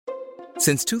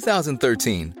Since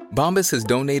 2013, Bombas has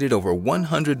donated over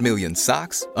 100 million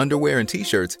socks, underwear, and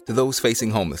T-shirts to those facing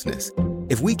homelessness.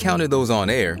 If we counted those on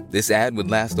air, this ad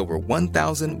would last over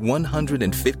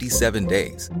 1,157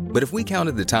 days. But if we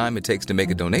counted the time it takes to make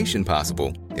a donation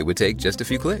possible, it would take just a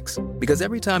few clicks. Because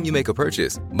every time you make a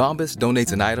purchase, Bombas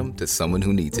donates an item to someone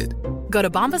who needs it. Go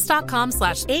to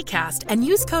bombas.com/ACAST and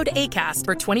use code ACAST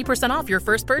for 20% off your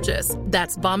first purchase.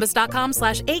 That's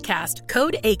bombas.com/ACAST,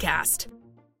 code ACAST.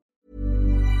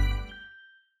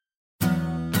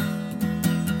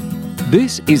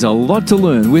 This is A Lot to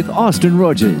Learn with Austin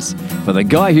Rogers. For the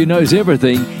guy who knows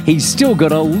everything, he's still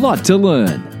got a lot to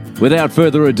learn. Without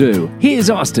further ado, here's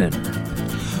Austin.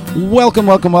 Welcome.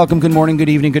 Good morning, good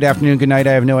evening, good afternoon, good night.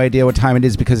 I have no idea what time it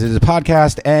is because it is a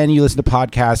podcast and you listen to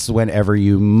podcasts whenever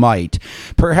you might.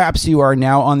 Perhaps you are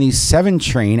now on the 7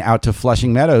 train out to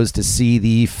Flushing Meadows to see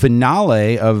the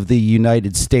finale of the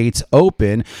United States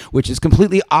Open, which is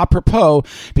completely apropos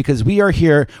because we are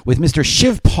here with Mr.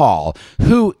 Shiv Paul,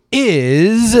 who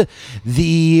is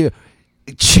the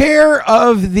chair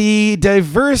of the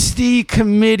diversity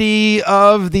committee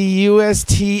of the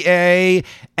USTA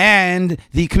and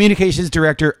the communications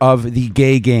director of the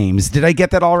Gay Games. Did I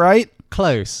get that all right?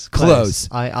 Close.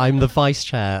 I'm the vice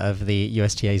chair of the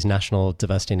USTA's National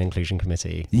Diversity and Inclusion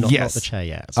Committee. Not the chair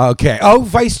yet. Okay. Oh,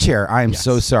 vice chair. I'm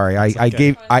so sorry.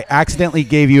 I accidentally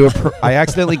gave you a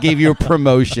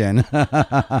promotion.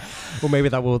 Well, maybe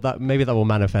that will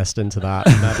manifest into that.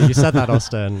 Now that you said that,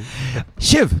 Austin.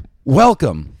 Shiv,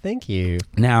 welcome. Thank you.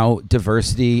 Now,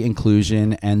 diversity,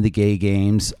 inclusion, and the Gay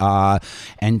Games,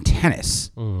 and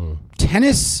tennis.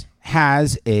 Tennis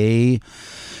has a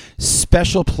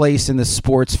special place in the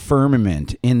sports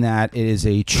firmament in that it is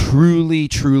a truly,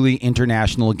 truly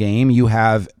international game. You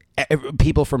have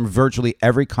people from virtually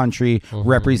every country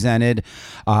represented.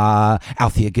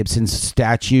 Althea Gibson's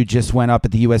statue just went up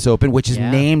at the U.S. Open, which is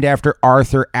named after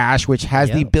Arthur Ashe, which has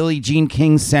the Billie Jean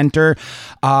King Center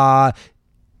out.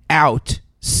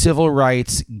 Civil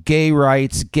rights,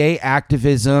 gay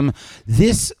activism.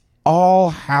 This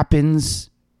all happens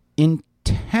in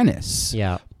tennis.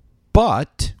 Yeah.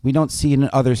 But we don't see it in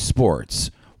other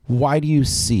sports. Why do you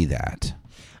see that?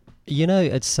 You know,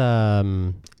 it's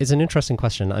an interesting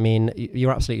question. I mean,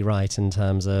 you're absolutely right in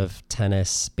terms of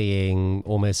tennis being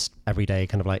almost everyday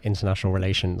kind of like international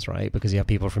relations, right? Because you have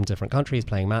people from different countries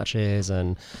playing matches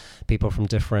and people from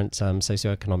different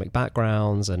socioeconomic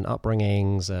backgrounds and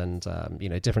upbringings and,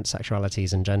 different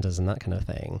sexualities and genders and that kind of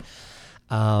thing.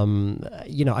 I'm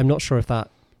not sure if that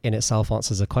in itself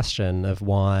answers a question of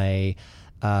why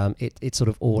it's sort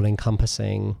of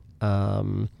all-encompassing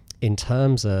in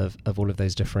terms of all of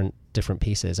those different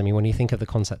pieces. I mean, when you think of the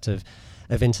concept of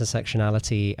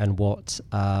intersectionality and what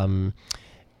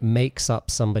makes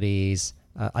up somebody's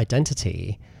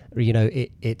identity,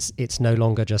 it's no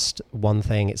longer just one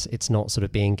thing. It's not sort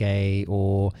of being gay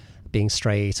or being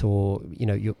straight or,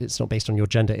 it's not based on your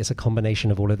gender. It's a combination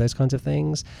of all of those kinds of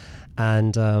things.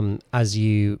 And as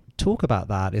you talk about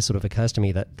that, it sort of occurs to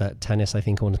me that tennis, I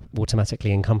think,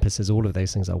 automatically encompasses all of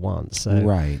those things at once. So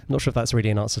right. I'm not sure if that's really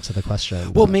an answer to the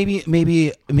question. Well, maybe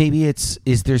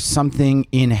is there something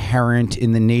inherent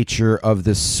in the nature of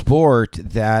the sport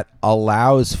that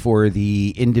allows for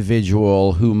the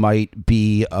individual who might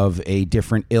be of a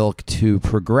different ilk to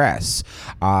progress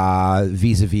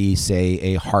vis-a-vis, say,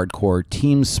 a hardcore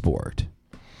team sport?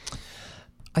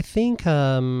 I think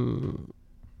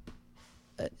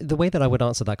the way that I would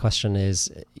answer that question is,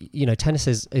 tennis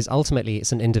is ultimately,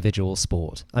 it's an individual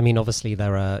sport. I mean, obviously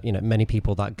there are, many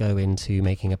people that go into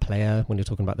making a player when you're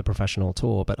talking about the professional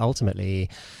tour, but ultimately,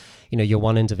 you're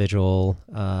one individual,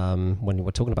 when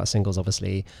we're talking about singles,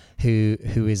 obviously,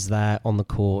 who is there on the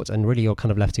court, and really you're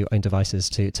kind of left to your own devices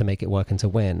to make it work and to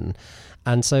win.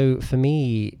 And so for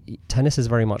me, tennis is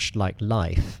very much like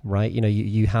life, right?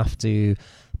 You have to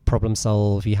problem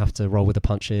solve, you have to roll with the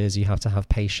punches, you have to have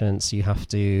patience, you have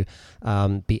to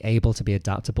be able to be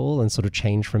adaptable and sort of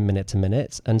change from minute to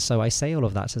minute. And so I say all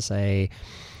of that to say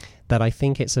that I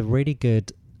think it's a really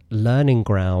good learning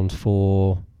ground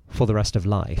for the rest of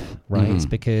life, right? Mm-hmm.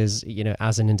 Because,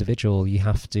 as an individual, you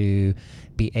have to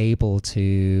be able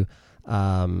to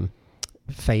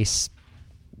face,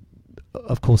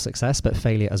 of course, success, but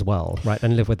failure as well, right?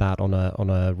 And live with that on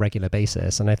a regular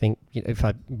basis. And I think,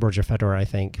 Roger Federer, I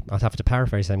think I'd have to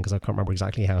paraphrase him because I can't remember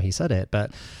exactly how he said it,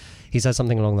 but he said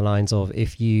something along the lines of,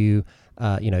 if you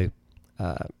are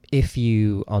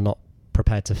not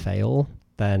prepared to fail,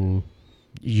 then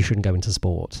you shouldn't go into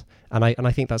sport. And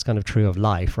I think that's kind of true of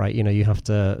life, right? You have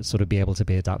to sort of be able to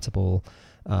be adaptable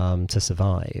to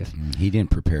survive. He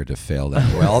didn't prepare to fail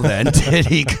that well then, did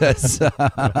he? Because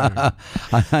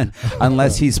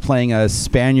unless he's playing a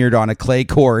Spaniard on a clay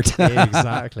court.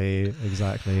 Exactly.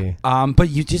 But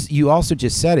you also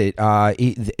just said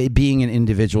it being an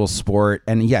individual sport,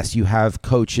 and yes, you have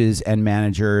coaches and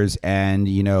managers and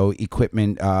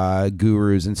equipment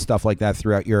gurus and stuff like that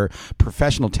throughout your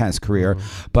professional tennis career.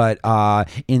 But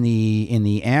in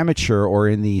the amateur or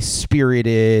in the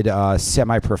spirited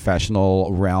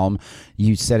semi-professional realm,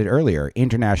 you said it earlier,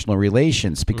 international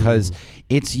relations, because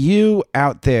it's you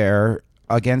out there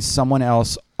against someone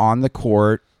else on the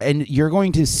court, and you're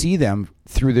going to see them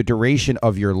through the duration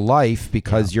of your life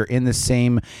because you're in the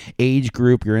same age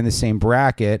group, you're in the same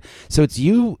bracket. So it's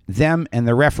you, them, and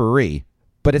the referee,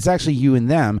 but it's actually you and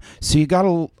them. So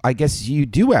I guess you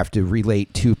do have to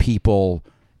relate to people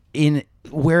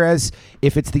whereas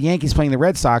if it's the Yankees playing the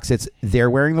Red Sox, it's they're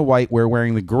wearing the white, we're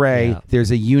wearing the gray. Yeah.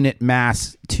 There's a unit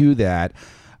mass to that.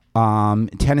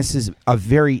 Tennis is a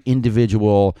very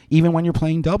individual, even when you're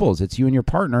playing doubles, it's you and your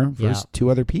partner versus two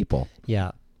other people.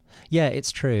 Yeah,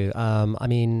 it's true. I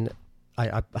mean,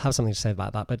 I have something to say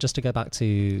about that, but just to go back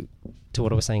to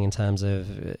what I was saying in terms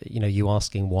of, you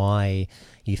asking why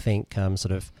you think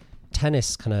sort of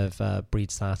tennis kind of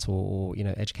breeds that or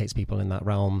educates people in that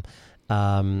realm.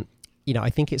 I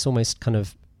think it's almost kind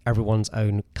of everyone's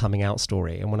own coming out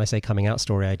story. And when I say coming out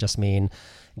story, I just mean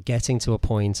getting to a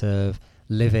point of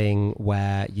living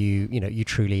where you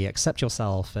truly accept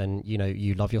yourself and,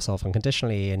 you love yourself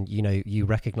unconditionally and, you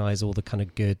recognize all the kind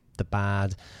of good, the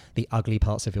bad, the ugly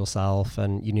parts of yourself.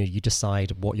 And, you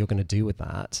decide what you're going to do with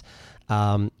that.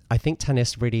 I think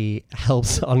tennis really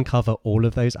helps uncover all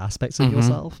of those aspects of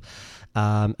yourself.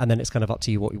 And then it's kind of up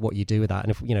to you what you do with that.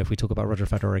 And if we talk about Roger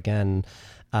Federer again,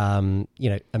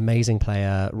 amazing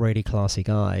player, really classy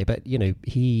guy, but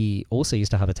he also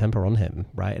used to have a temper on him,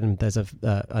 right? And there's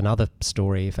another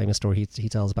famous story he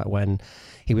tells about when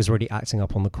he was really acting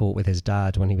up on the court with his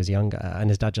dad when he was younger, and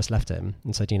his dad just left him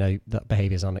and said, that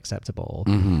behavior is unacceptable.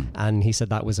 And he said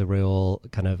that was a real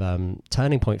kind of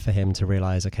turning point for him to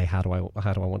realize, okay, how do I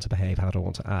want to behave? How do I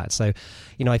want to act? So,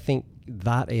 I think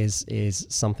that is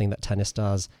something that tennis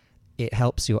does. It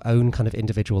helps your own kind of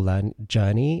individual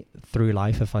journey through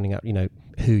life of finding out,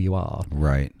 who you are.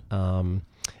 Right. And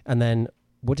then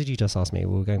what did you just ask me?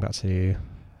 We were going back to...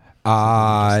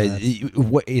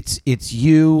 it's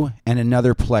you and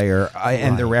another player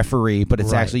and the referee, but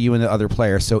it's actually you and the other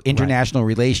player. So international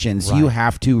relations, you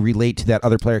have to relate to that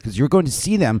other player because you're going to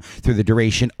see them through the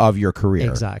duration of your career.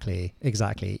 Exactly.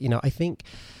 I think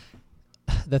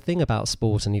the thing about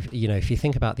sport, and if you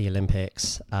think about the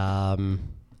Olympics, everyone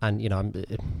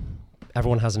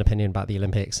has an opinion about the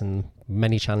Olympics and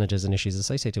many challenges and issues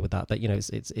associated with that, but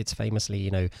it's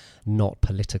famously not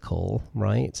political,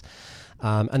 right?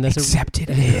 And there's it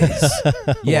is.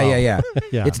 Yeah.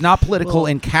 It's not political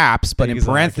in caps, but in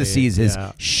parentheses is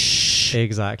shh.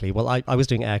 Exactly. Well, I was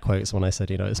doing air quotes when I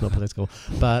said it's not political,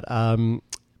 but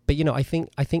I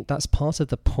think that's part of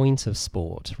the point of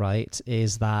sport, right?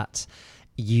 Is that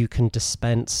you can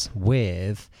dispense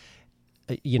with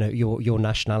your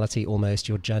nationality, almost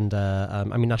your gender.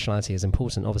 Nationality is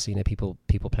important. Obviously, people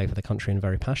play for the country and are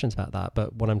very passionate about that.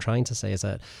 But what I'm trying to say is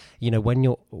that, when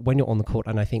you're on the court,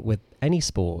 and I think with any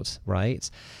sport, right,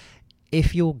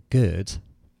 if you're good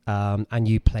and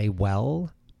you play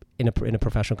well in a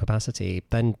professional capacity,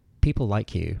 then people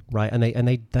like you, right? And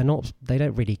they don't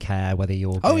really care whether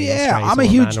you're I'm a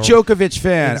huge Djokovic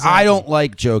fan. Exactly. I don't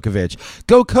like Djokovic.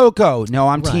 Go Coco. No,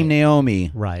 I'm Team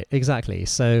Naomi. Right, exactly.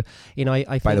 So I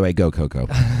think, by the way, go Coco.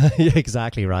 Yeah,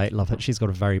 exactly right. Love it. She's got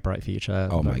a very bright future.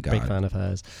 Oh my God, big fan of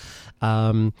hers.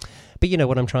 But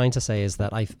what I'm trying to say is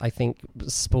that I think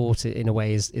sport in a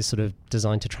way is sort of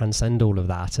designed to transcend all of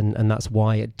that, and that's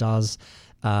why it does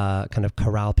kind of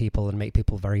corral people and make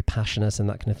people very passionate and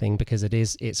that kind of thing, because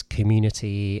it's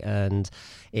community and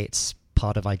it's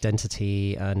part of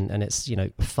identity and it's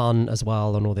fun as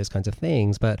well and all those kinds of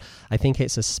things. But I think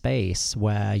it's a space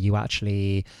where you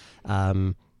actually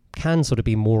can sort of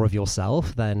be more of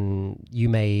yourself than you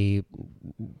may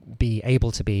be able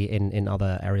to be in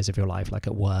other areas of your life, like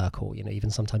at work or even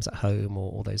sometimes at home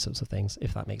or all those sorts of things,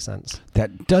 if that makes sense.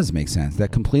 That does make sense.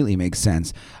 That completely makes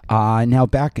sense. Now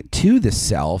back to the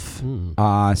self.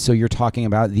 So you're talking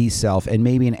about the self and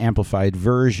maybe an amplified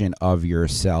version of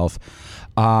yourself.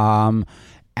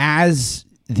 As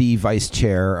the vice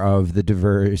chair of the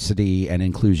Diversity and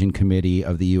Inclusion Committee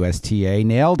of the USTA.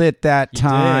 Nailed it that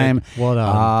time. Well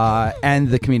done.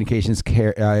 And the communications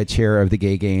chair of the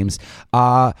Gay Games.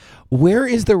 Where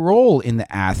is the role in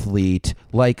the athlete,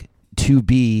 like, to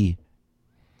be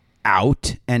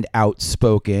out and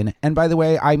outspoken, and by the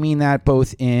way, I mean that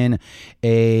both in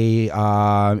a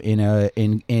in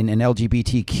an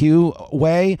LGBTQ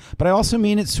way, but I also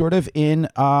mean it sort of in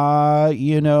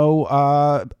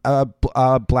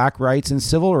black rights and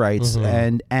civil rights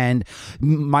and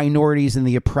minorities and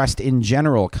the oppressed in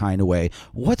general kind of way.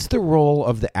 What's the role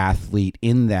of the athlete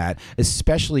in that,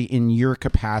 especially in your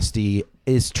capacity,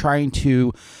 is trying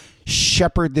to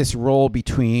shepherd this role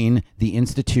between the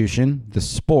institution, the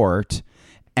sport,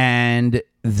 and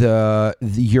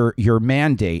your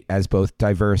mandate as both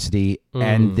diversity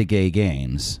and the gay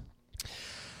games?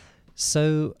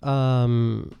 So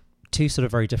two sort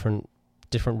of very different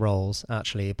roles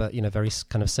actually, but very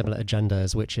kind of similar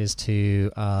agendas, which is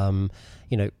to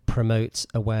promote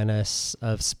awareness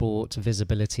of sport,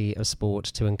 visibility of sport,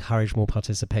 to encourage more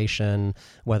participation,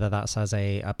 whether that's as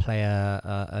a player,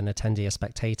 an attendee, a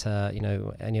spectator,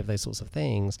 any of those sorts of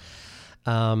things.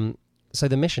 So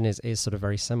the mission is sort of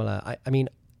very similar. I mean,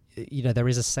 there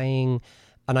is a saying,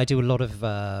 and I do a lot of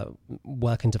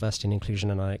work in diversity and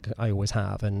inclusion, and I always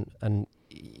have, and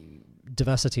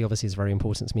diversity obviously is very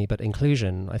important to me, but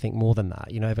inclusion, I think more than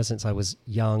that. Ever since I was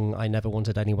young, I never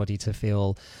wanted anybody to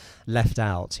feel left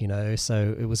out,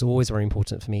 so it was always very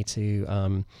important for me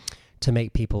to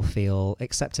make people feel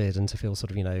accepted and to feel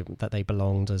sort of, that they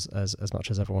belonged as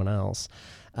much as everyone else.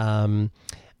 I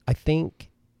think,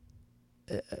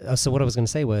 so what I was going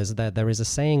to say was that there is a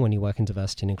saying when you work in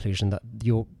diversity and inclusion that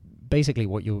basically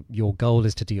what your goal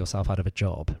is to do yourself out of a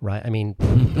job, right? I mean,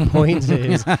 the point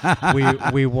is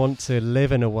we want to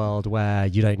live in a world where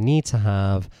you don't need to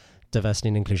have diversity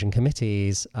and inclusion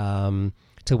committees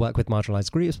to work with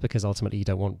marginalized groups, because ultimately you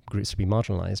don't want groups to be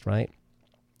marginalized, right?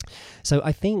 So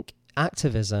I think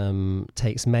activism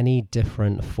takes many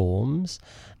different forms,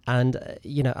 and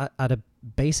at a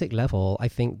basic level, I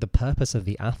think the purpose of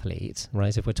the athlete,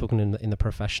 right, if we're talking in the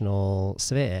professional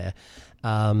sphere,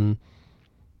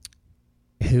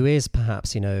 who is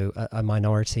perhaps, a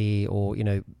minority, or,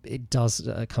 it does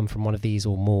come from one of these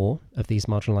or more of these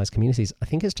marginalized communities, I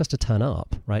think it's just to turn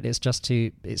up, right? It's just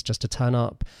to turn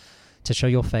up, to show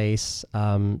your face,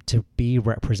 to be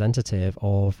representative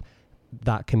of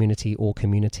that community or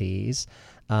communities,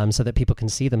 so that people can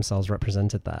see themselves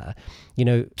represented there.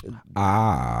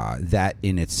 That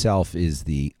in itself is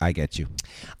I get you.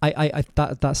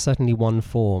 That's certainly one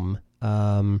form.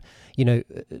 When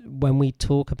we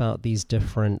talk about these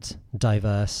different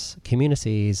diverse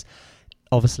communities,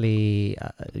 obviously,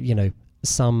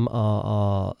 some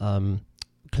are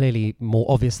clearly more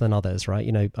obvious than others, right?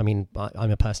 I mean,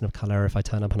 I'm a person of color. If I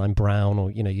turn up and I'm brown,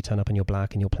 or, you turn up and you're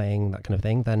black and you're playing, that kind of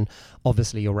thing, then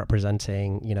obviously you're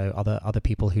representing, other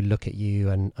people who look at you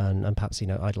and perhaps,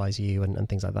 idolize you and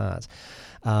things like that.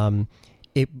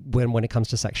 When it comes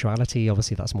to sexuality,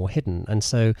 obviously that's more hidden. And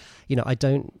so, I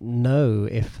don't know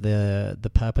if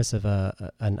the purpose of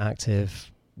an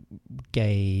active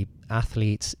gay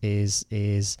athlete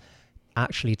is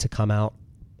actually to come out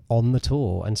on the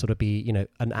tour and sort of be,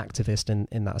 an activist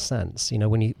in that sense.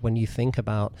 When you think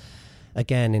about,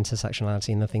 again, intersectionality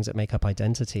and the things that make up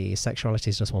identity, sexuality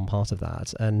is just one part of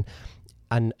that. And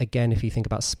again, if you think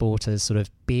about sport as sort of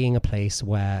being a place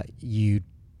where you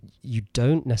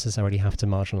don't necessarily have to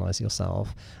marginalize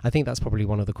yourself, I think that's probably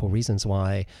one of the core reasons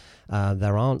why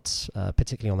there aren't,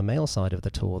 particularly on the male side of the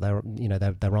tour, there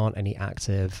aren't any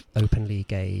active, openly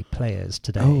gay players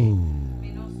today.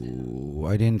 Oh,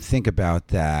 I didn't think about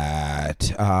that,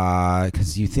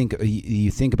 because you think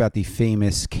about the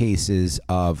famous cases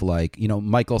of, like,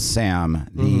 Michael Sam,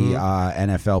 the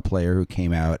NFL player who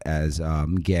came out as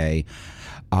gay.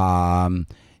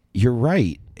 You're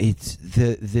right. It's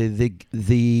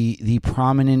the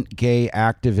prominent gay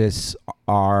activists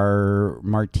are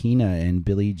Martina and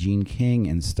Billie Jean King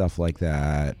and stuff like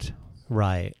that.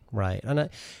 Right. And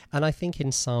I think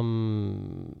in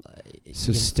some...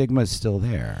 So stigma's still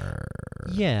there.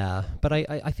 Yeah, but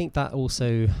I think that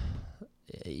also...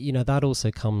 that also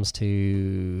comes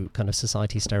to kind of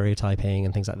society stereotyping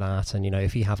and things like that. And,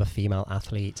 if you have a female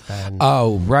athlete, then...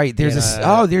 Oh, right. There's that's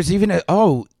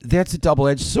a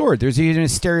double-edged sword. There's even a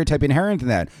stereotype inherent in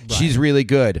that. Right. She's really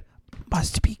good.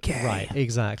 Must be gay. Right,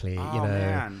 exactly.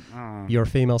 Man. You're a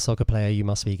female soccer player, you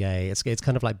must be gay. It's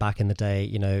kind of like back in the day,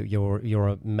 you're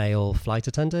a male flight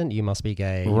attendant, you must be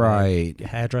gay. Right.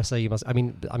 Hairdresser, you must. I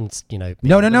mean, I'm.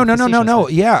 No.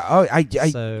 Yeah. Oh, I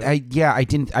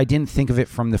didn't think of it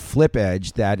from the flip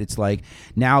edge that it's like,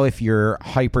 now if you're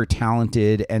hyper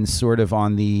talented and sort of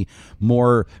on the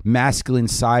more masculine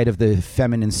side of the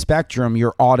feminine spectrum,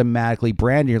 you're automatically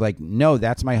branded. You're like, no,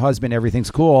 that's my husband. Everything's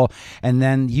cool. And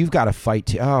then you've got to fight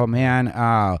too. Oh man.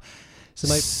 So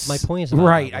my point about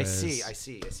right, that was, I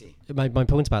see. My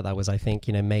point about that was, I think,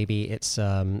 maybe it's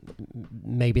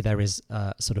maybe there is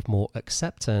sort of more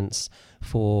acceptance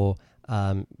for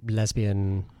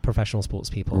lesbian professional sports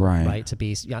people, right? To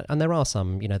be, and there are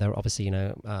some, there are obviously,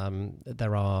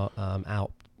 there are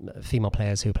out female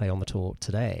players who play on the tour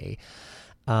today,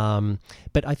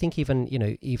 but I think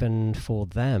even for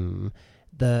them,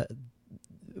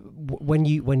 when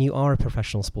you are a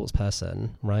professional sports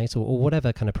person, right, or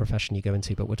whatever kind of profession you go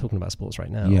into, but we're talking about sports right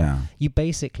now. You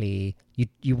basically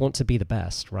you want to be the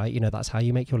best, right? That's how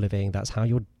you make your living. That's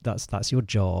your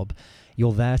job.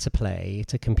 You're there to play,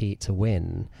 to compete, to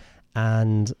win,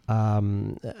 and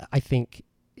I think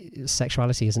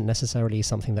sexuality isn't necessarily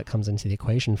something that comes into the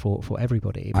equation for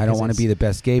everybody. I don't want to be the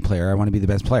best gay player. I want to be the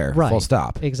best player. Right. Full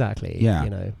stop. Exactly.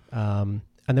 Yeah. And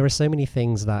there are so many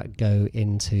things that go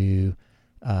into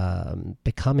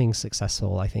becoming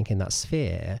successful, I think, in that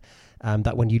sphere,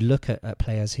 that when you look at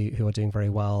players who are doing very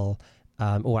well,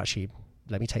 or actually,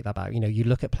 let me take that back. You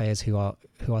look at players who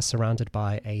are surrounded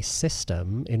by a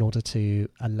system in order to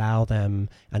allow them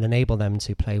and enable them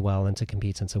to play well and to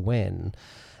compete and to win.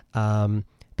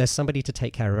 There's somebody to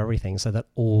take care of everything, so that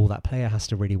all that player has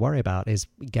to really worry about is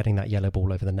getting that yellow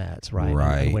ball over the net, right?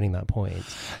 And winning that point.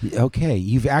 Okay,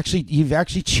 you've actually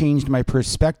changed my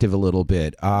perspective a little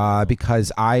bit,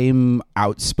 because I'm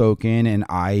outspoken and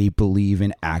I believe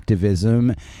in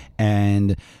activism,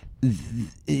 and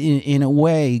in a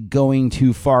way, going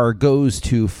too far goes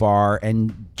too far,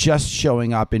 and just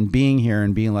showing up and being here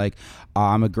and being like,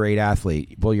 I'm a great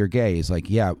athlete. Well, you're gay. It's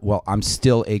like, yeah, well, I'm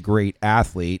still a great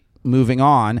athlete. Moving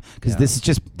on, because this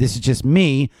is just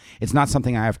me. It's not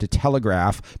something I have to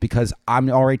telegraph, because I'm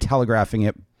already telegraphing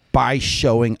it by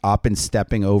showing up and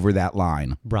stepping over that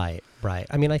line. Right.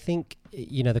 I mean, I think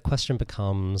the question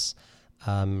becomes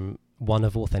one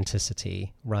of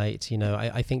authenticity, right?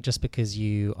 I think just because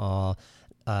you are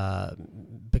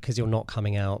because you're not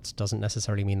coming out doesn't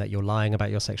necessarily mean that you're lying about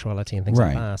your sexuality and things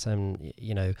like that. And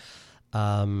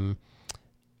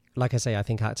like I say, I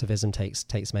think activism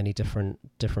takes many different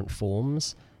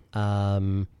forms,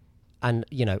 and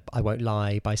I won't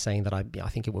lie by saying that I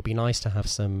think it would be nice to have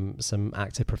some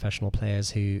active professional players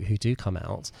who do come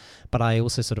out, but I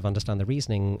also sort of understand the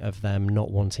reasoning of them not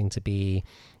wanting to be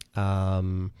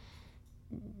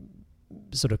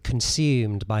sort of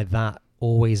consumed by that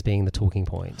always being the talking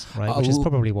point, right? Which is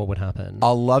probably what would happen.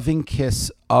 A loving kiss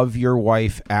of your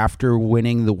wife after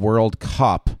winning the World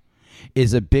Cup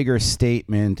is a bigger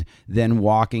statement than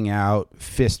walking out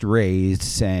fist raised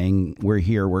saying, we're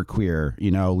here, we're queer,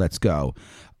 let's go.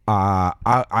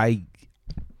 Awesome.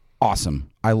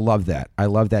 I love that. I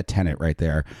love that tenet right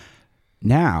there.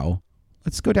 Now,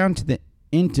 let's go down to the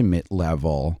intimate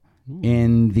level.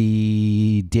 In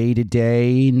the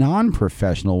day-to-day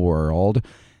non-professional world,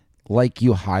 like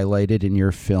you highlighted in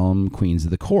your film Queens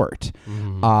of the Court.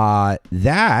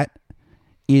 That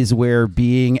is where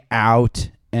being out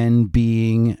and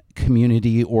being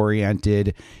community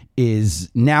oriented is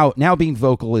now being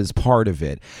vocal is part of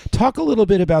it. Talk a little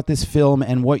bit about this film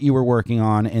and what you were working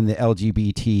on in the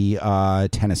LGBT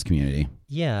tennis community.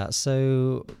 Yeah,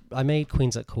 so I made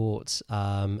Queens at Court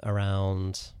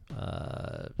around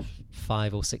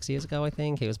 5 or 6 years ago, I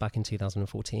think. It was back in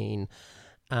 2014.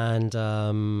 And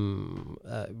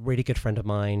a really good friend of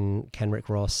mine, Kenrick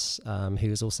Ross,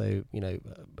 who is also,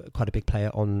 quite a big player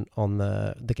on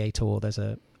the gay tour. There's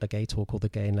a gay tour called the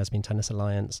Gay and Lesbian Tennis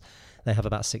Alliance. They have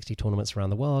about 60 tournaments around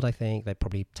the world, I think. They're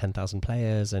probably 10,000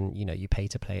 players, and, you pay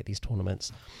to play at these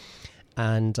tournaments.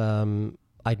 And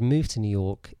I'd moved to New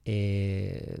York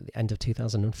the end of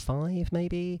 2005,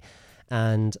 maybe.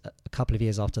 And a couple of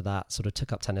years after that, sort of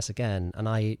took up tennis again. And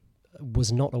I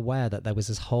was not aware that there was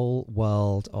this whole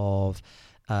world of,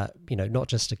 not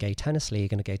just a gay tennis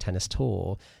league and a gay tennis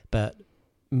tour, but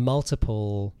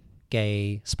multiple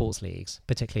gay sports leagues,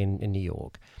 particularly in New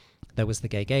York. There was the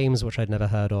gay games, which I'd never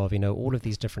heard of, all of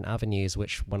these different avenues,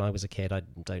 which when I was a kid, I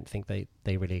don't think they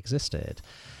really existed.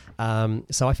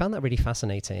 So I found that really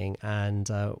fascinating, and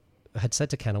had said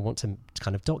to Ken, I want to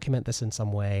kind of document this in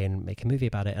some way and make a movie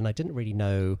about it. And I didn't really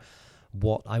know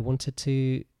what I wanted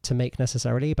to make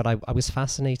necessarily, but I was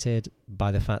fascinated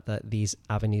by the fact that these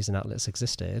avenues and outlets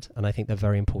existed, and I think they're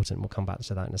very important. We'll come back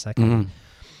to that in a second.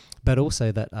 But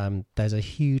also that there's a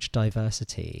huge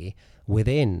diversity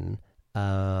within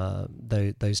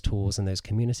those tours and those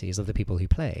communities of the people who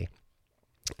play.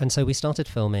 And so we started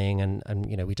filming, and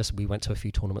we went to a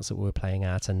few tournaments that we were playing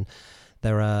at, and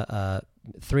there are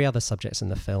 3 other subjects in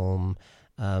the film.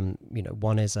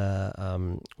 One is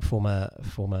a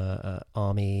former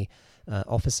army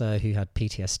officer who had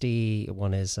PTSD.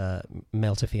 One is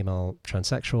male to female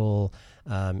transsexual.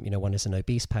 One is an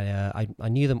obese player. I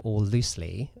knew them all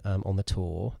loosely on the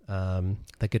tour.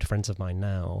 They're good friends of mine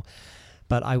now.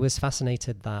 But I was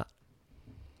fascinated that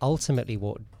ultimately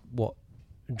what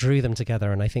drew them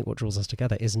together, and I think what draws us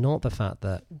together, is not the fact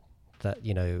that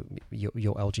you're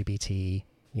LGBT,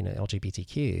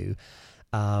 LGBTQ.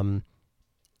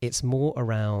 It's more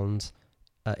around.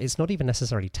 It's not even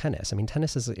necessarily tennis. I mean,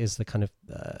 tennis is the kind of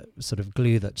sort of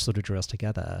glue that sort of drew us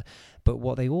together. But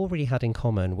what they all really had in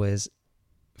common was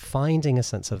finding a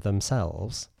sense of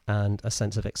themselves and a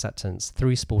sense of acceptance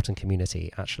through sport and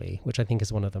community, actually, which I think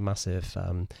is one of the massive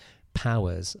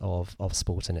powers of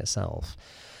sport in itself.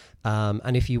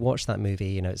 And if you watch that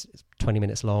movie, it's 20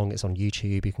 minutes long. It's on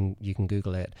YouTube. You can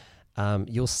Google it.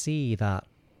 You'll see that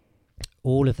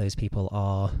all of those people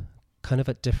are kind of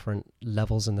at different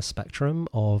levels in the spectrum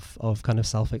of kind of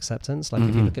self-acceptance. Like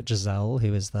if you look at Giselle,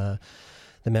 who is the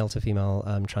male to female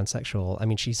transsexual, I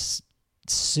mean, she's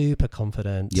super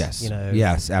confident. Yes.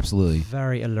 Yes, absolutely.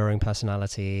 Very alluring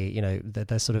personality.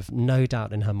 There's sort of no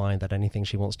doubt in her mind that anything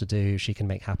she wants to do, she can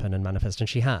make happen and manifest, and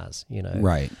she has.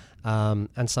 Right.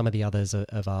 And some of the others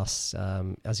of us,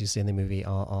 as you see in the movie,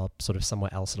 are sort of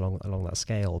somewhere else along that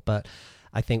scale. But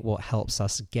I think what helps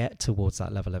us get towards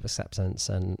that level of acceptance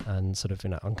and sort of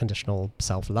unconditional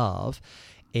self-love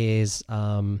is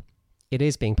it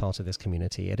is being part of this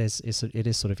community. It is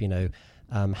sort of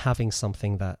having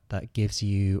something that gives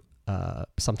you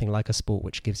something like a sport,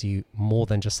 which gives you more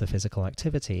than just the physical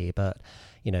activity, but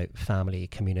family,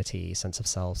 community, sense of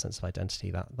self, sense of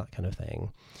identity, that kind of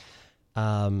thing.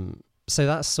 So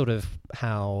that's sort of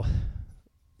how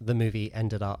the movie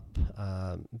ended up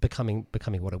becoming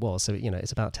what it was. So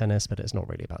it's about tennis, but it's not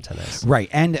really about tennis, right?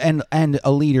 And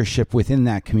a leadership within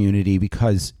that community,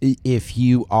 because if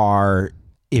you are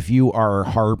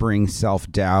harboring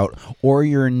self-doubt, or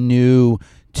you're new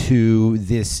to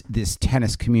this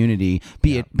tennis community,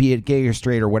 be it gay or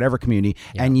straight or whatever community,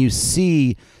 and you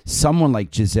see someone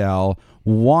like Giselle,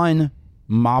 one,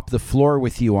 mop the floor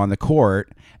with you on the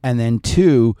court, and then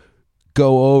two,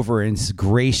 go over and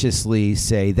graciously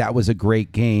say, that was a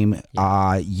great game.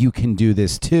 You can do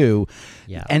this too.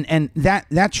 Yeah. And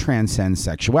that transcends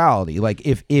sexuality. Like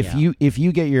if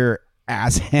you get your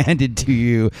ass handed to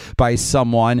you by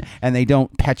someone and they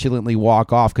don't petulantly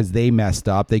walk off because they messed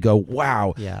up, they go,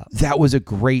 wow, that was a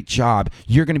great job.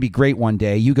 You're going to be great one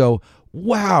day. You go,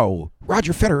 wow,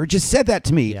 Roger Federer just said that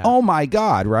to me. Yeah. Oh my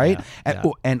God. Right.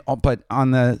 But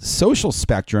on the social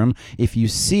spectrum, if you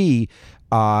see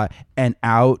an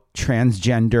out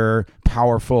transgender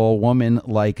powerful woman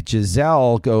like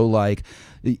Giselle go like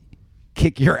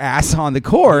kick your ass on the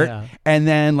court and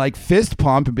then like fist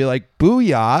pump and be like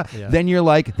booyah, then you're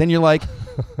like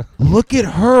look at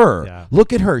her. Yeah.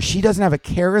 Look at her. She doesn't have a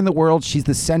care in the world. She's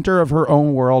the center of her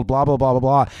own world, blah, blah, blah, blah,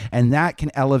 blah. And that can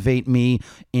elevate me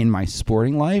in my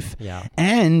sporting life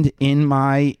and in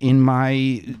my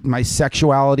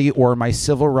sexuality or my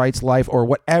civil rights life or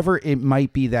whatever it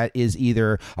might be that is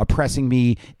either oppressing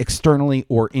me externally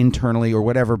or internally or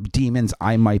whatever demons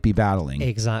I might be battling.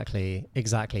 Exactly.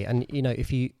 And,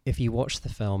 if you watch the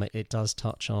film, it does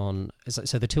touch on,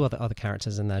 so the two other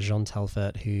characters in there, Jean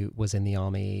Telford, who was in the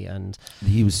army, and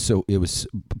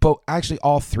but actually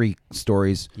all three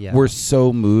stories were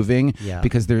so moving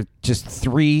because they're just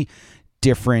three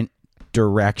different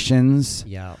directions.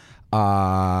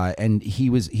 And he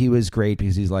was great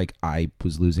because he's like, I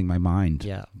was losing my mind.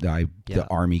 The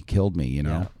army killed me,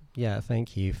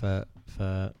 Thank you for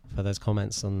those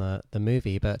comments on the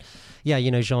movie. But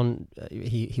Jean,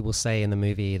 he will say in the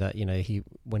movie that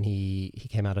when he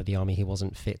came out of the army, he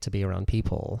wasn't fit to be around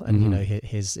people, and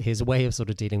his way of sort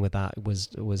of dealing with that was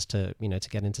to to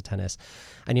get into tennis.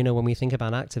 And when we think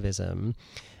about activism,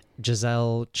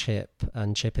 Giselle, Chip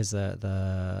is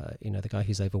the guy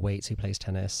who's overweight who plays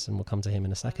tennis, and we'll come to him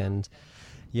in a second.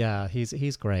 Yeah,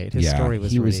 he's great. His story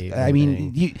was really. I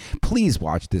mean, please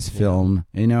watch this film.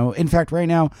 In fact, right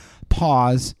now,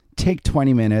 pause, take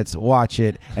 20 minutes, watch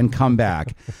it, and come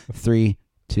back. 3,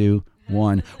 2,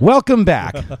 1. Welcome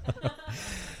back.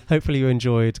 Hopefully, you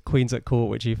enjoyed Queens at Court,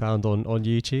 which you found on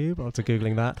YouTube after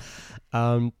googling that.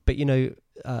 But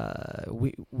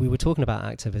we were talking about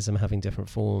activism having different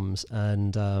forms,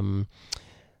 and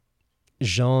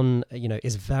Jean,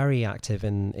 is very active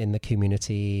in the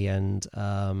community and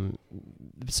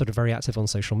sort of very active on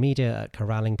social media at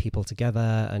corralling people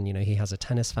together. And, he has a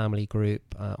tennis family group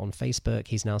on Facebook.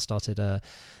 He's now started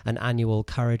an annual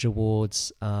Courage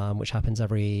Awards, which happens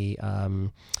every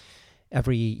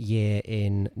every year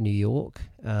in New York,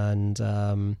 and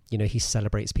he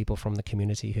celebrates people from the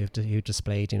community who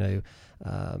displayed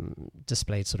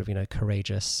sort of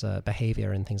courageous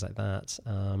behavior and things like that,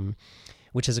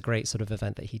 which is a great sort of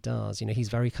event that he does. He's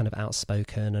very kind of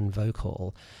outspoken and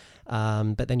vocal.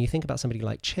 But then you think about somebody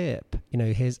like Chip,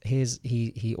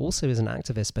 he also is an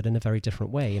activist, but in a very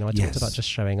different way. I talked about just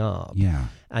showing up. Yeah.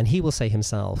 And he will say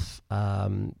himself,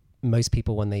 most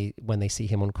people when they see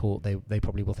him on court, they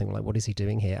probably will think like, what is he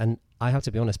doing here? And I have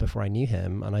to be honest, before I knew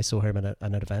him and I saw him at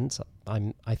an event,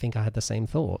 I think I had the same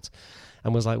thought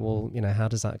and was like, well, how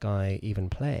does that guy even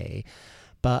play?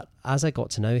 But as I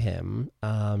got to know him,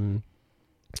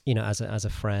 as a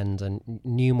friend and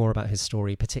knew more about his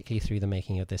story, particularly through the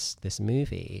making of this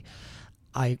movie,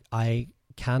 I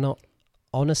cannot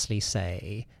honestly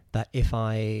say that if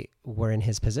I were in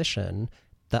his position,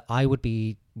 that I would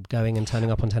be going and turning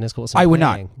up on tennis courts. I would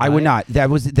not. Right? I would not. That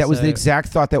was the exact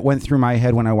thought that went through my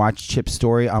head when I watched Chip's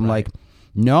story. I'm like,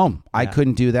 no, I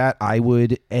couldn't do that. I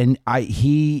would, and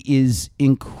he is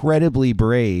incredibly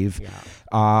brave.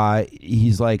 Yeah.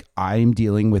 He's like, I'm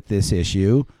dealing with this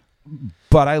issue,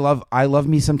 but I love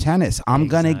me some tennis. I'm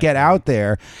gonna get out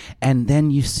there, and then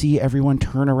you see everyone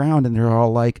turn around, and they're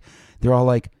all like,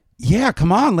 yeah,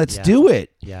 come on, let's do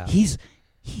it. Yeah.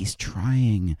 He's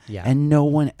trying, and no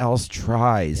one else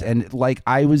tries. And like,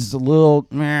 I was a little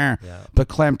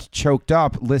beclamped, choked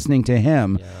up listening to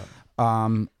him. Yeah.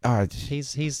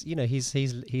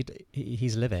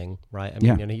 He's living, right? I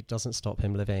mean, he doesn't stop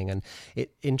him living. And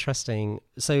interesting.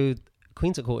 So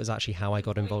Queens at Court is actually how I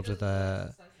got involved with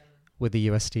the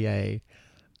USTA.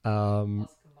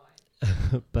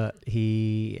 But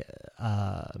he,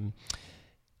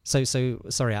 so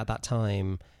sorry, at that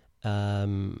time,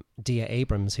 Dia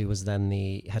Abrams, who was then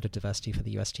the head of diversity for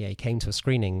the USTA, came to a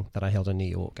screening that I held in New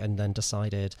York and then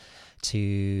decided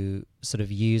to sort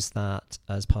of use that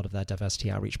as part of their diversity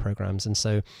outreach programs. And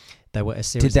so there were a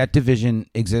series. Did that division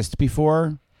exist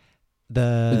before?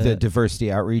 The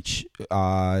diversity outreach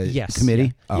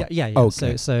committee? Yeah. Yeah.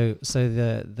 Okay. So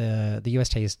the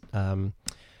USTA's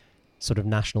sort of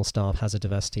national staff has a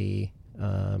diversity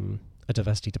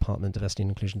department, diversity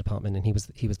and inclusion department, and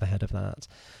he was the head of that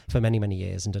for many, many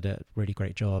years and did a really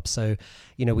great job. So,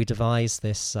 we devised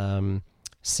this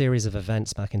series of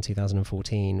events back in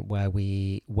 2014 where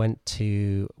we went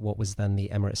to what was then the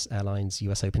Emirates Airlines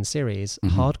US Open Series,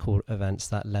 hardcore events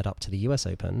that led up to the US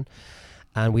Open.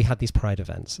 And we had these pride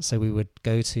events. So we would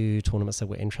go to tournaments that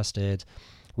were interested.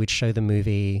 We'd show the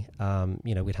movie,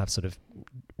 we'd have sort of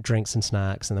drinks and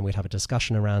snacks, and then we'd have a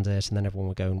discussion around it, and then everyone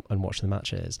would go and watch the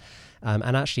matches.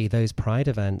 And actually those pride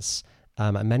events,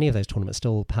 and many of those tournaments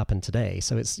still happen today.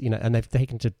 So it's, and they've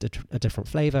taken to a different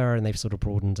flavor, and they've sort of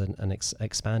broadened and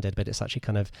expanded, but it's actually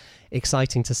kind of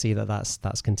exciting to see that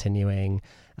that's continuing.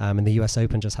 And the US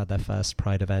Open just had their first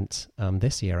pride event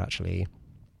this year, actually,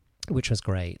 which was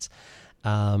great.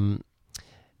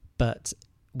 But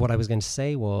what I was going to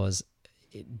say was,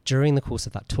 during the course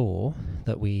of that tour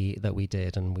that we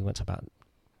did, and we went to about,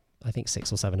 I think,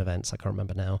 6 or 7 events, I can't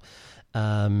remember now,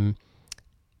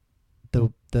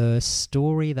 the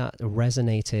story that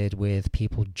resonated with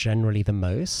people generally the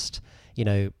most,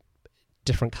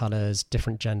 different colors,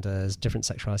 different genders, different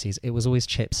sexualities, it was always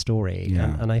Chip's story.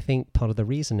 Yeah. And I think part of the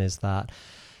reason is that,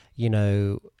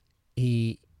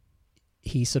 he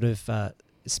sort of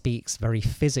speaks very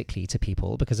physically to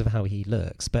people because of how he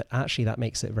looks, but actually that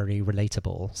makes it very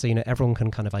relatable. So, everyone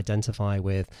can kind of identify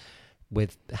with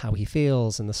how he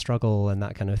feels and the struggle and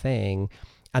that kind of thing.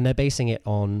 And they're basing it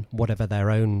on whatever their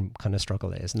own kind of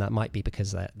struggle is. And that might be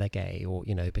because they're gay, or,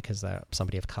 because they're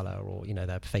somebody of color, or,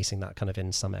 they're facing that kind of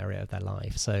in some area of their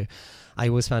life. So I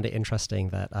always found it interesting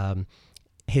that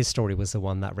his story was the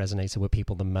one that resonated with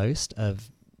people the most,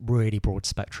 of really broad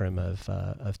spectrum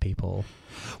of people.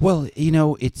 Well, I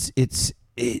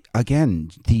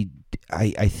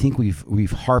think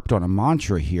we've harped on a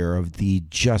mantra here of the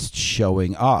just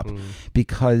showing up,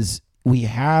 because we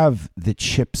have the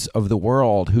Chips of the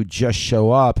world who just show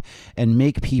up and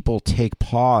make people take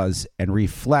pause and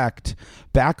reflect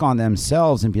back on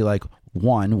themselves and be like,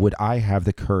 one, would I have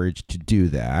the courage to do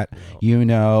that?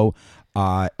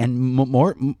 And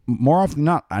more often than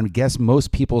not, I guess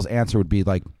most people's answer would be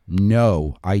like,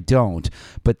 no, I don't.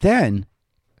 But then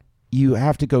you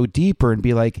have to go deeper and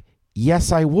be like,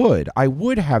 yes, I would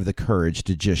have the courage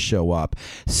to just show up.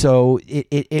 So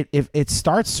it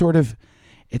starts sort of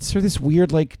this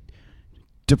weird, like,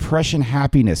 depression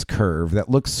happiness curve that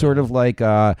looks sort of like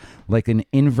an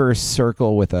inverse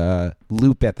circle with a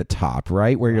loop at the top,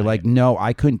 right? Where you're like, no,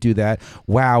 I couldn't do that.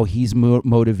 Wow, he's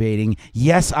motivating.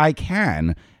 Yes, I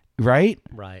can. Right.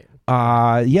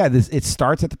 it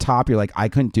starts at the top. You're like, I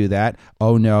couldn't do that.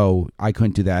 Oh no, I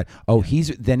couldn't do that. Oh,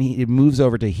 it moves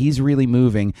over to he's really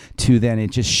moving to then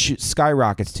it just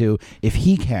skyrockets to if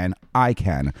he can, I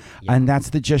can, and that's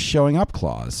the just showing up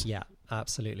clause. Yeah,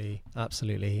 absolutely,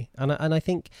 and I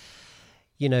think,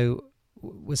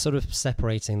 we're sort of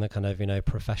separating the kind of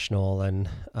professional and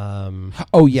we're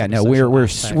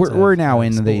now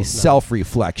in the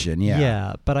self-reflection.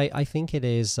 But I think it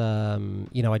is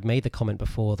I'd made the comment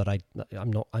before that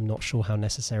I'm not sure how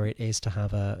necessary it is to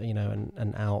have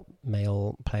an out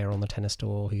male player on the tennis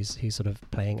tour who's sort of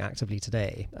playing actively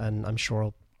today, and I'm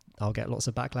sure I'll get lots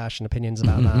of backlash and opinions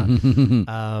about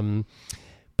that.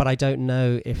 But I don't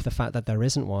know if the fact that there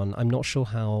isn't one, I'm not sure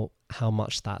how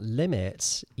much that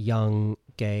limits young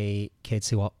gay kids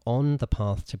who are on the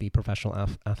path to be professional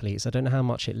athletes. I don't know how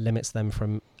much it limits them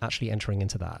from actually entering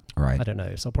into that. Right. I don't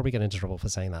know. So I'll probably get into trouble for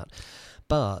saying that.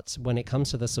 But when it comes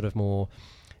to the sort of more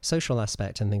social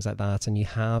aspect and things like that, and you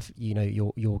have,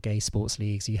 your gay sports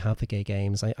leagues, you have the gay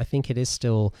games, I think it's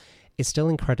still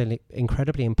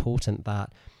incredibly important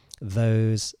that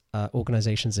those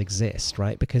organizations exist,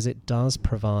 right? Because it does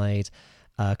provide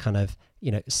a kind of,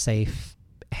 safe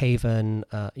haven,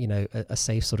 a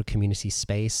safe sort of community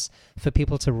space for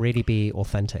people to really be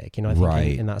authentic. I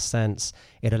think in that sense,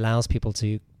 it allows people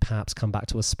to perhaps come back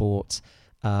to a sport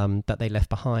that they left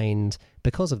behind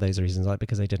because of those reasons, like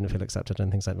because they didn't feel accepted and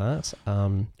things like that,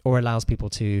 or allows people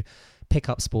to pick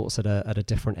up sports at a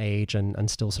different age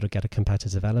and still sort of get a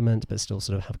competitive element, but still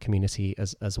sort of have community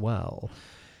as well.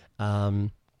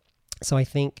 So I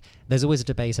think there's always a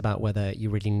debate about whether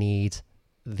you really need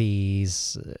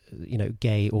these,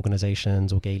 gay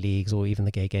organizations or gay leagues or even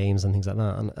the gay games and things like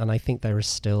that. And I think there is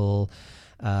still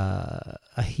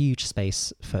a huge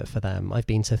space for them. I've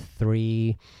been to at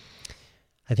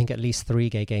least three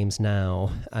gay games now.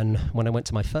 And when I went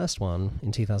to my first one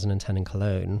in 2010 in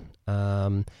Cologne,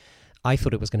 I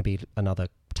thought it was going to be another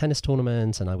tennis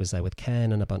tournament, and I was there with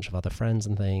Ken and a bunch of other friends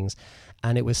and things,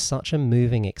 and it was such a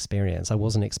moving experience. I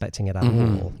wasn't expecting it at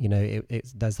all.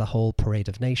 There's the whole Parade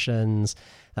of Nations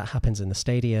that happens in the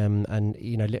stadium, and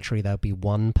literally there'll be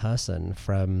one person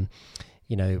from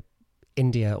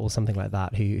India or something like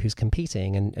that who's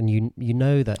competing, and you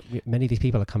know that many of these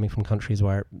people are coming from countries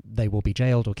where they will be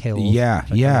jailed or killed.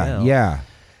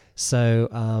 So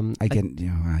I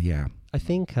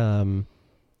think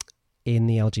in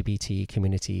the LGBT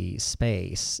community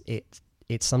space,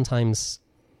 it sometimes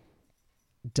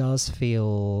does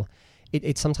feel,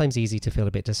 it's sometimes easy to feel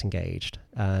a bit disengaged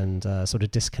and sort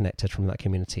of disconnected from that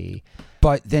community.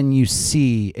 But then you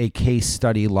see a case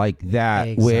study like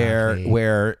that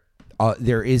where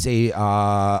there is a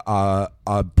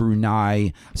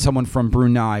Brunei, someone from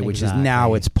Brunei, which is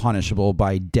now it's punishable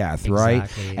by death, right?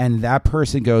 And that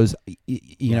person goes,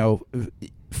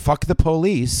 fuck the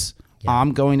police. Yeah.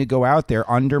 I'm going to go out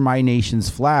there under my nation's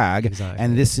flag,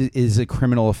 and this is a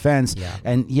criminal offense. Yeah.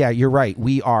 And you're right.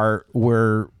 We're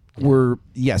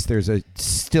yes, there's a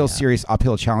still serious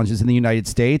uphill challenges in the United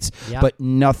States, but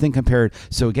nothing compared.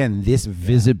 So again, this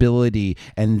visibility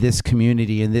and this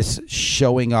community and this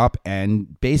showing up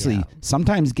and basically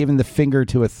sometimes giving the finger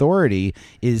to authority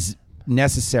is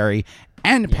necessary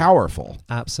and powerful.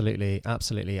 Absolutely. I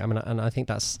mean, and I think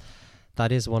that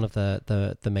is one of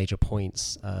the major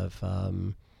points of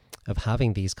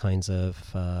having these kinds of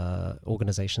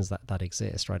organizations that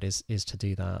exist, right? Is to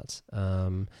do that.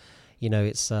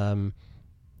 It's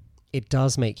it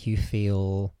does make you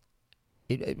feel.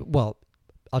 Well,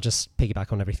 I'll just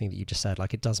piggyback on everything that you just said.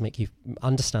 Like, it does make you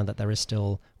understand that there is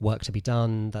still work to be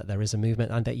done, that there is a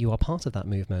movement, and that you are part of that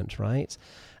movement, right?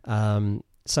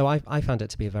 So I found it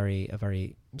to be a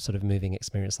very sort of moving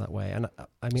experience that way. And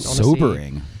I mean, honestly,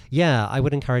 sobering. Yeah, I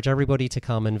would encourage everybody to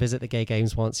come and visit the Gay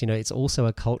Games once. It's also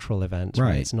a cultural event,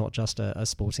 right? It's not just a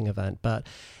sporting event. But,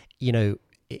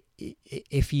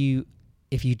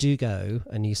 if you do go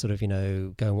and you sort of,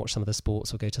 go and watch some of the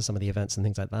sports or go to some of the events and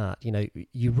things like that,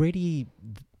 you really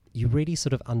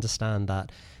sort of understand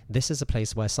that this is a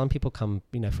place where some people come,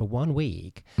 for 1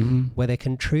 week, where they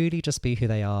can truly just be who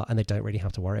they are and they don't really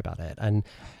have to worry about it. And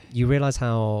you realize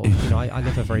how, I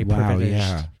live a very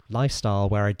privileged lifestyle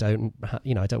where I don't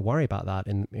worry about that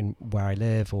in where I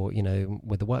live or,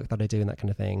 with the work that I do and that kind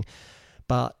of thing.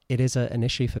 But it is an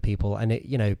issue for people. And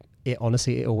it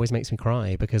honestly, it always makes me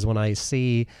cry, because when I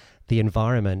see the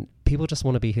environment, people just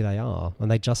want to be who they are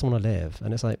and they just want to live.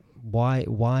 And it's like,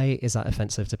 why is that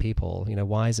offensive to people? You know,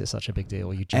 why is it such a big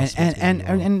deal? You just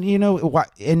and you know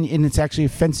what, and it's actually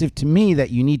offensive to me that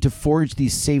you need to forge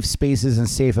these safe spaces and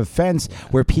safe offense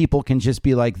where people can just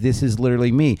be like, this is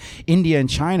literally me. India and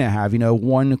China have,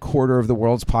 1/4 of the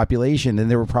world's population,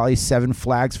 and there were probably 7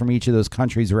 flags from each of those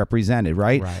countries represented,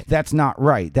 right? That's not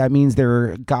right. That means there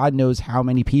are God knows how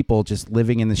many people just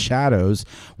living in the shadows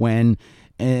when.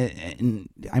 And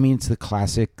I mean, it's the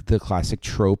classic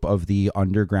trope of the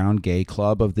underground gay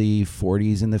club of the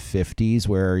 40s and the 50s,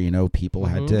 where people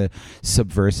had to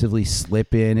subversively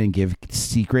slip in and give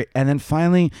secret, and then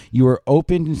finally you were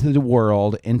opened into the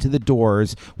world, into the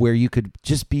doors where you could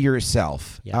just be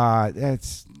yourself.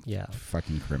 That's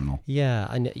fucking criminal. Yeah,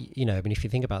 and I mean, if you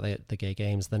think about the gay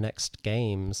games, the next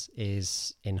games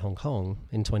is in Hong Kong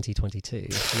in 2022.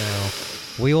 Now,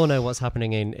 we all know what's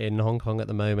happening in Hong Kong at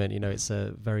the moment. It's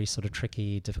a very sort of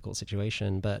tricky, difficult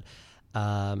situation, but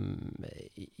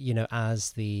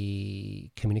as the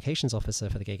communications officer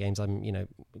for the gay games, I'm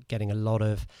getting a lot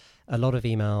of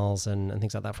emails and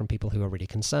things like that from people who are really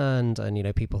concerned,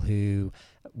 and people who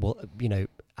will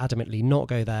adamantly not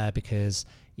go there because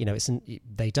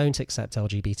they don't accept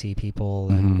LGBT people,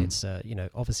 and it's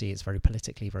obviously it's very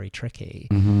politically very tricky,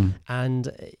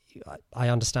 and I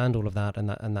understand all of that,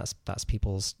 and that's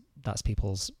people's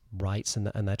rights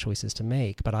and their choices to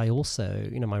make. But I also,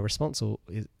 my response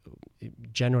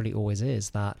generally always is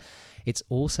that it's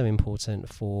also important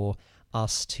for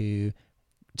us to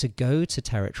go to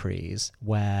territories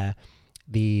where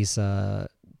these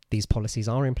policies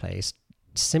are in place,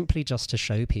 simply just to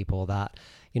show people that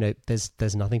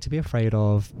there's nothing to be afraid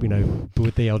of.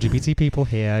 With the LGBT people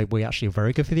here, we actually are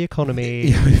very good for the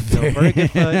economy, very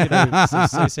good for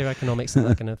socioeconomics and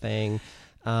that kind of thing.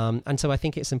 And so I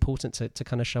think it's important to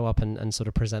kind of show up and sort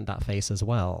of present that face as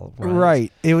well.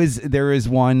 Right. There is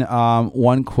one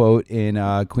quote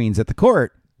in Queens at the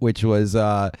Court, which was,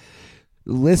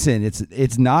 listen,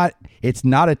 it's not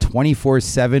a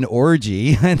 24/7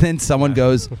 orgy. And then someone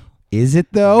goes, is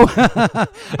it though?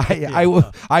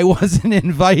 I wasn't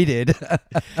invited.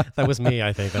 That was me,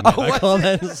 I think. That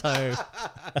comment, so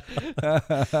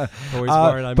always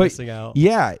worried I'm missing out.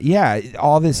 Yeah.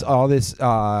 All this erroneous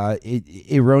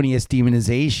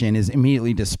demonization is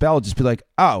immediately dispelled. Just be like,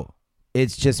 oh,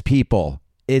 it's just people.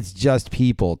 It's just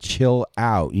people. Chill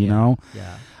out. You know.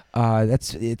 Yeah. I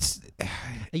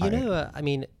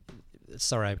mean.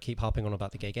 Sorry, I keep harping on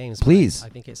about the gay games. Please. I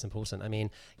think it's important. I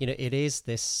mean, it is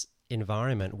this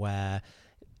environment where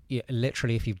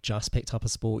literally if you've just picked up a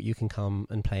sport, you can come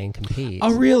and play and compete.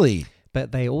 Oh, really?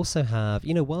 But they also have,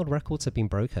 world records have been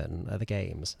broken at the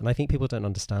games. And I think people don't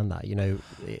understand that.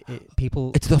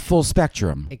 It's the full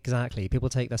spectrum. Exactly. People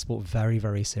take their sport very,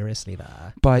 very seriously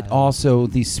there. But also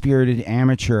the spirited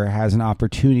amateur has an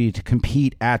opportunity to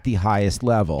compete at the highest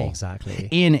level. Exactly.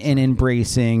 In an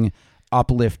embracing,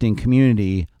 uplifting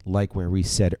community, like where we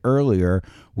said earlier,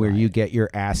 where you get your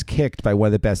ass kicked by one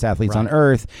of the best athletes on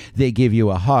earth. They give you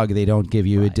a hug. They don't give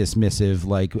you a dismissive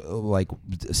like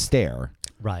stare.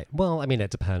 Right. Well, I mean, it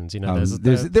depends. There's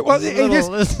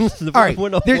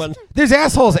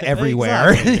assholes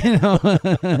everywhere.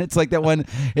 It's like that one.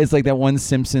 It's like that one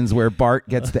Simpsons where Bart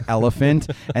gets the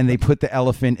elephant, and they put the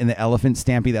elephant in the elephant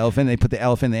Stampy the elephant. They put the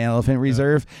elephant in the elephant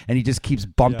reserve, and he just keeps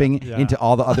bumping into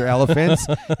all the other elephants.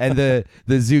 And the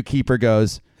zookeeper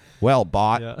goes, well,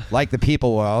 Bot, like the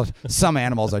people world, some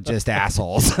animals are just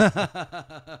assholes.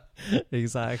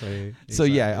 Exactly. So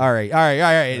all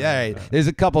right. There's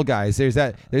a couple guys. There's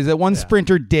that one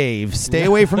sprinter, Dave. Stay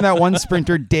away from that one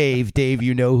sprinter, Dave. Dave,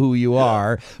 you know who you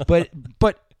are. But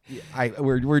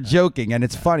we're joking and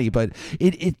it's funny, but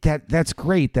that's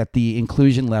great that the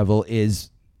inclusion level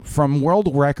is from world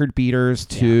record beaters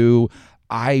to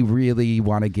I really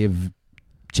want to give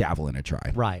javelin a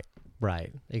try.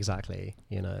 Right, exactly.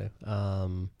 And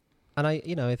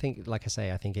I think, like I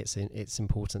say, I think it's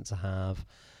important to have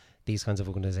these kinds of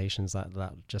organizations that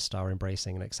just are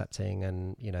embracing and accepting.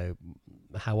 And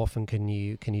how often can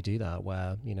you do that?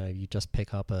 Where you just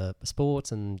pick up a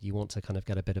sport and you want to kind of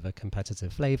get a bit of a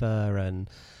competitive flavor, and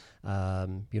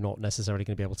you're not necessarily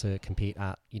going to be able to compete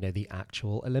at the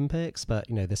actual Olympics, but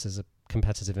this is a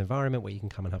competitive environment where you can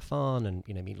come and have fun and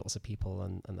meet lots of people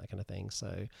and that kind of thing.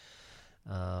 So.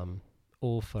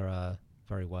 All for a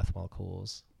very worthwhile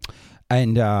cause.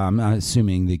 And I'm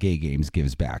assuming the Gay Games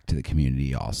gives back to the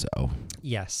community also.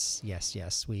 Yes.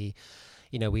 We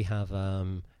have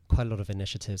quite a lot of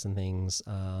initiatives and things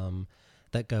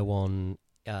that go on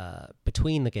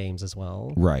between the games as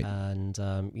well. Right. And,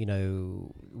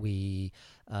 we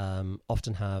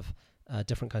often have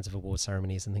different kinds of award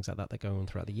ceremonies and things like that that go on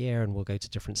throughout the year, and we'll go to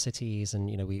different cities, and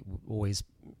we always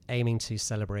aiming to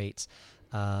celebrate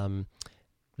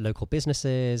local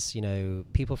businesses,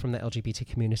 people from the LGBT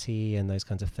community and those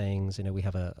kinds of things. We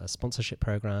have a sponsorship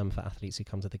program for athletes who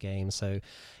come to the game. So,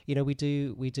 we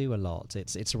do a lot.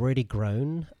 It's really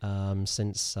grown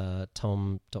since Dr.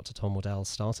 Tom Waddell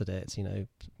started it,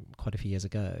 quite a few years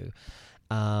ago.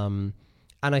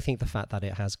 And I think the fact that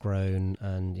it has grown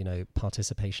and,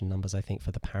 participation numbers, I think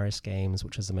for the Paris Games,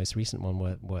 which was the most recent one,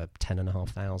 were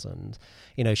 10,500,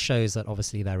 shows that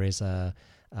obviously there is a...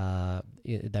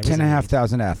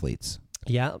 10,500 athletes.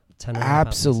 Yeah, 10,500.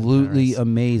 Absolutely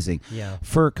amazing. Yeah.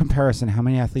 For comparison, how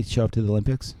many athletes show up to the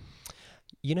Olympics?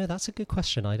 That's a good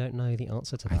question. I don't know the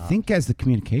answer to that. I think as the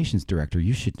communications director,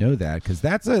 you should know that, because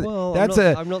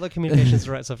I'm not the communications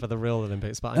director for the real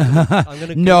Olympics, but I'm going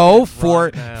to no,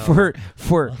 for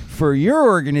your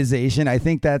organization, I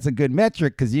think that's a good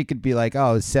metric, because you could be like,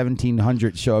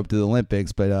 1,700 show up to the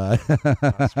Olympics, but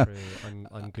that's true.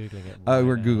 I'm googling it.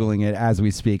 We're googling it as we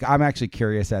speak. I'm actually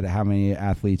curious at how many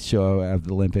athletes show at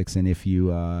the Olympics, and if you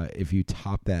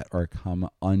top that or come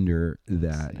under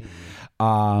that.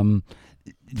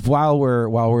 While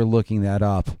we're looking that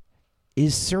up,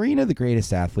 is Serena the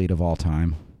greatest athlete of all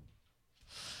time?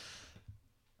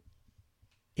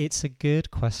 It's a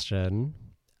good question.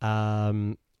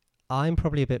 I'm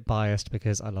probably a bit biased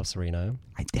because I love Serena.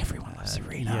 Everyone loves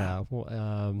Serena. Yeah.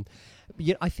 Well,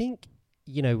 I think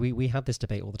we have this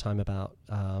debate all the time about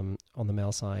on the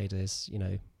male side is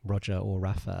Roger or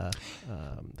Rafa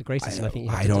the greatest. And I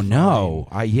think I don't know.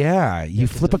 You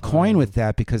flip a coin with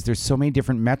that, because there's so many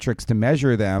different metrics to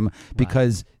measure them.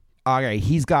 Because okay,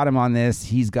 he's got him on this,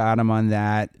 he's got him on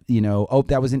that.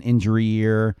 That was an injury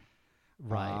year,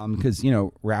 right? Because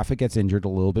Rafa gets injured a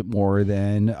little bit more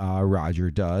than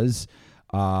Roger does.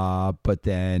 But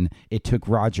then it took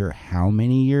Roger how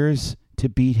many years to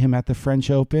beat him at the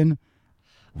French Open?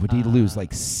 Would he lose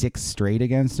like 6 straight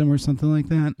against him or something like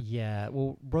that? Yeah,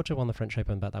 well, Roger won the French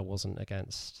Open, but that wasn't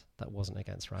against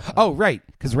Rafa. Oh, right,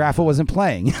 because Rafa wasn't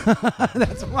playing.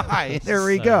 That's why. There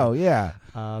we go. Yeah.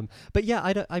 But yeah,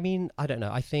 I don't know.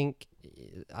 I think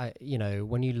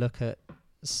when you look at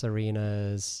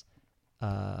Serena's.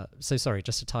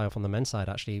 Just to tie off on the men's side,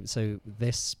 actually. So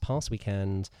this past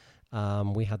weekend,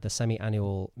 we had the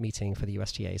semi-annual meeting for the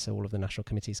USTA, so all of the national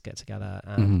committees get together,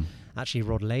 and actually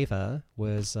Rod Laver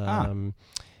was, on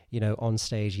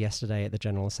stage yesterday at the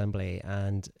General Assembly,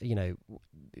 and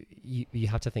you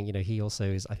have to think, he also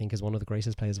is one of the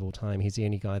greatest players of all time. He's the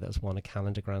only guy that's won a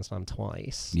calendar Grand Slam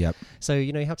twice. Yep. So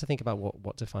you have to think about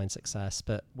what defines success.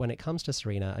 But when it comes to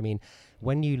Serena,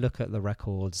 when you look at the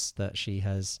records that she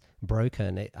has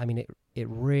broken, it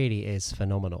really is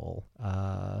phenomenal.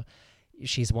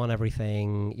 She's won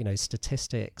everything.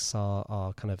 Statistics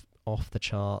are kind of off the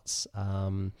charts.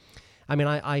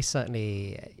 I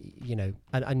certainly,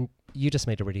 and you just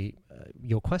made a really,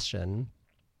 your question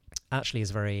actually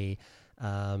is very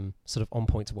sort of on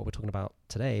point to what we're talking about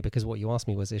today, because what you asked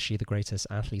me was, is she the greatest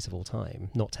athlete of all time,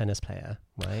 not tennis player,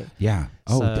 right? Yeah.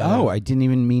 I didn't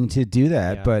even mean to do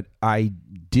that, but I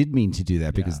did mean to do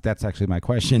that, because that's actually my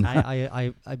question.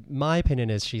 I my opinion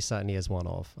is she certainly is one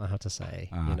of, I have to say,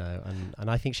 and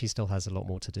I think she still has a lot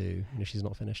more to do. She's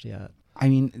not finished yet.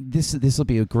 This will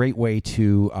be a great way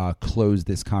to close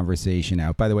this conversation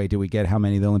out. By the way, did we get how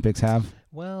many the Olympics have?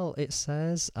 Well, it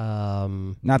says...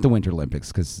 Not the Winter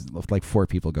Olympics, because like 4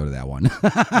 people go to that one.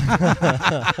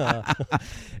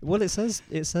 Well, it says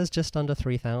just under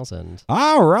 3,000.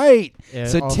 All right.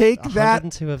 So take that...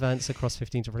 102 events across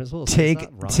 15 different sports. Take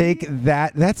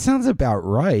that. That sounds about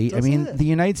right. Does the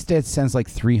United States sends like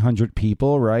 300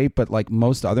 people, right? But like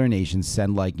most other nations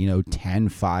send like, 10,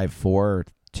 5, 4,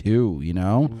 2,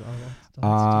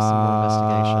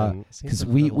 because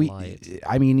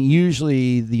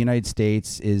usually the United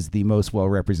States is the most well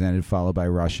represented, followed by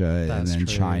Russia, and then true.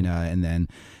 China, and then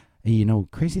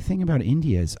crazy thing about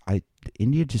India is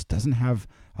India just doesn't have,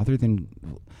 other than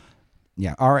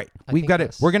all right, we've got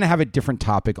it. We're gonna have a different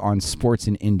topic on sports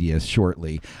in India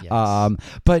shortly. Yes.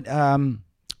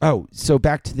 So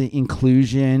back to the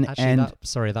inclusion.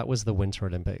 Actually, that was the Winter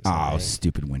Olympics. Oh,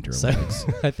 stupid Winter Olympics. So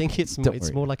I think it's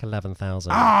more like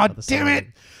 11,000. Oh, damn it!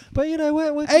 But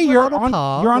we're you're on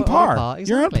par. You're on par. Exactly.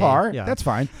 You're on par. Yeah. That's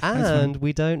fine. And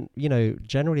we don't,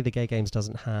 generally the Gay Games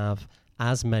doesn't have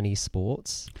as many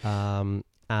sports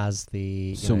as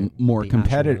the more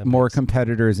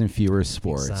competitors and fewer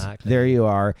sports. Exactly. There you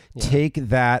are. Yeah. Take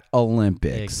that,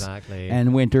 Olympics. Exactly.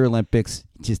 And Winter Olympics.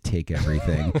 just take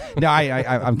everything. No,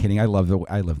 I'm kidding. I love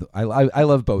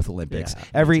both Olympics.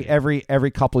 Yeah,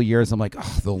 every couple years, I'm like,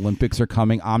 oh, the Olympics are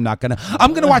coming. I'm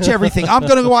gonna watch everything. I'm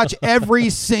gonna watch every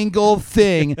single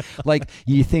thing. Like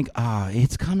you think,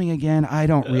 it's coming again. I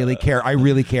don't really care. I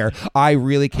really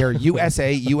care.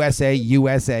 USA, USA,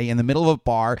 USA. In the middle of a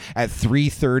bar at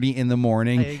 3:30 in the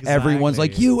morning, everyone's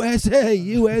like USA,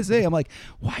 USA. I'm like,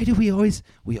 why do we always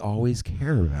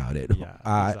care about it? Yeah,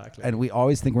 exactly. And we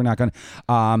always think we're not gonna.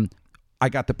 I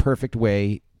got the perfect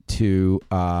way to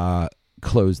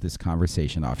close this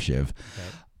conversation off, Shiv.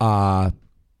 Okay.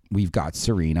 We've got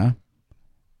Serena,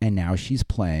 and now she's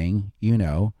playing,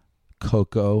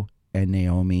 Coco and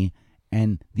Naomi,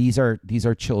 and these are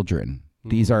children. Mm-hmm.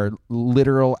 These are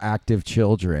literal active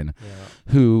children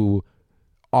who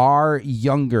are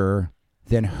younger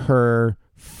than her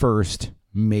first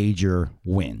major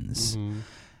wins. Mm-hmm.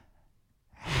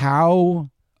 How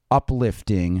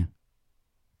uplifting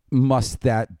must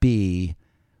that be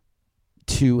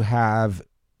to have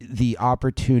the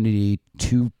opportunity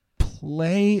to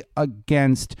play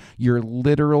against your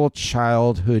literal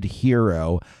childhood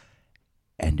hero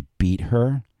and beat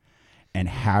her and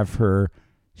have her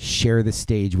share the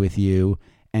stage with you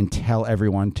and tell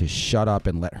everyone to shut up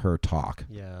and let her talk?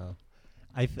 Yeah.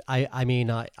 I mean,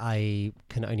 I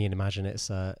can only imagine it's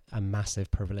a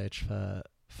massive privilege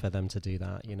for them to do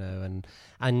that,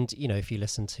 and if you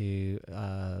listen to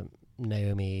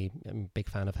Naomi, I'm a big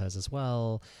fan of hers as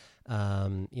well.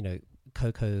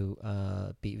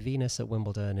 Coco beat Venus at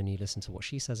Wimbledon, and you listen to what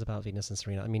she says about Venus and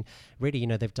Serena. I mean, really,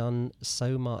 they've done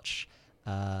so much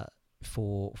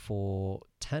for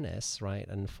tennis, right,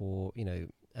 and for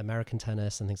American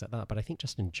tennis and things like that. But I think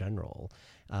just in general,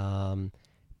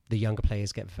 the younger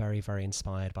players get very, very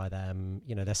inspired by them.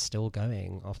 They're still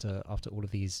going after all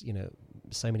of these,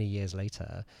 so many years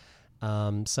later.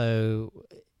 So,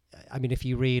 I mean, if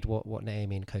you read what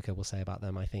Naomi and Coco will say about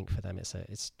them, I think for them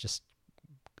it's just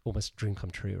almost a dream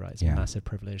come true, right? It's a massive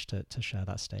privilege to share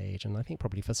that stage. And I think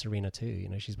probably for Serena too,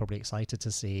 she's probably excited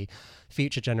to see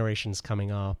future generations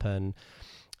coming up, and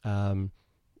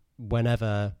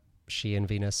whenever she and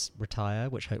Venus retire,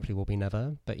 which hopefully will be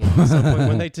never, but at some point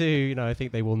when they do, I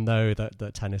think they will know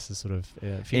that tennis is sort of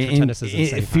future tennis is in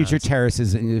safe future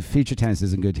hands. Future tennis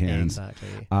is in good hands.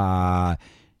 Exactly.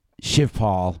 Shiv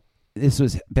Paul, this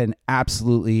has been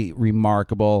absolutely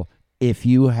remarkable. If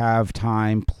you have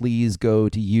time, please go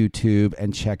to YouTube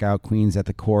and check out Queens at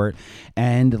the Court,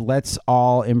 and let's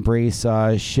all embrace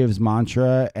Shiv's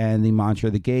mantra and the mantra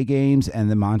of the gay games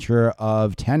and the mantra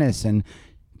of tennis, and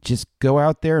just go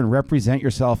out there and represent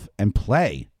yourself and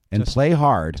play play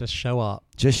hard. Just show up.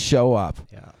 Just show up.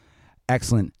 Yeah.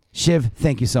 Excellent. Shiv,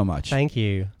 thank you so much. Thank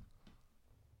you.